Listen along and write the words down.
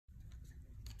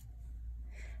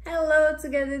Hello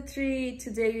Together Tree!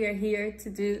 Today we are here to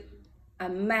do a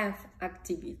math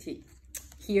activity.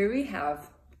 Here we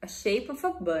have a shape of a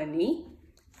bunny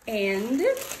and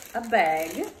a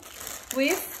bag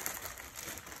with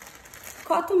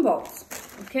cotton balls.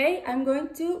 Okay, I'm going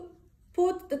to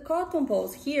put the cotton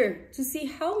balls here to see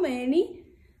how many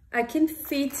I can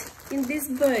fit in this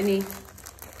bunny.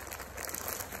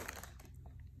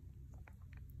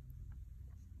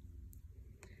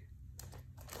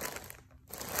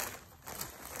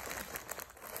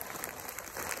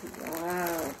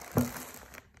 Wow,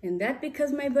 and that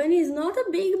because my bunny is not a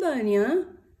big bunny, huh?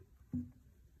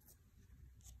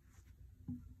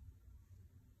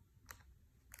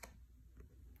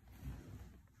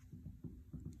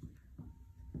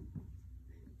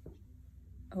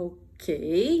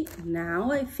 Okay,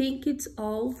 now I think it's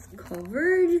all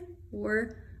covered,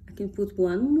 or I can put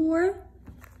one more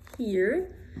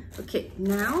here. Okay,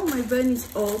 now my bunny is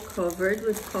all covered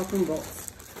with cotton balls.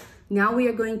 Now we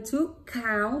are going to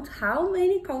count how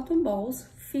many cotton balls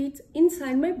fit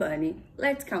inside my bunny.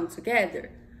 Let's count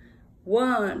together.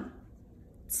 1,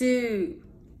 2,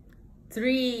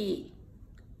 3,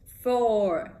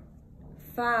 4,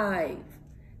 5,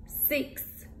 6,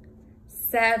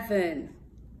 7,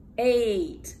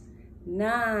 8,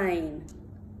 9,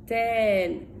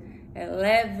 10,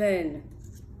 11,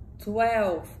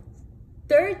 12,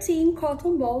 13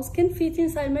 cotton balls can fit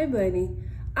inside my bunny.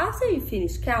 After you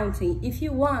finish counting, if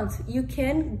you want, you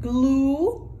can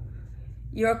glue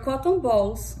your cotton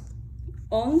balls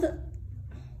on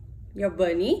your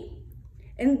bunny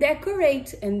and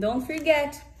decorate. And don't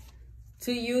forget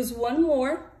to use one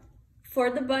more for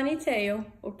the bunny tail,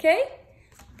 okay?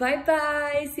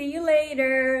 Bye-bye, see you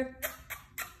later.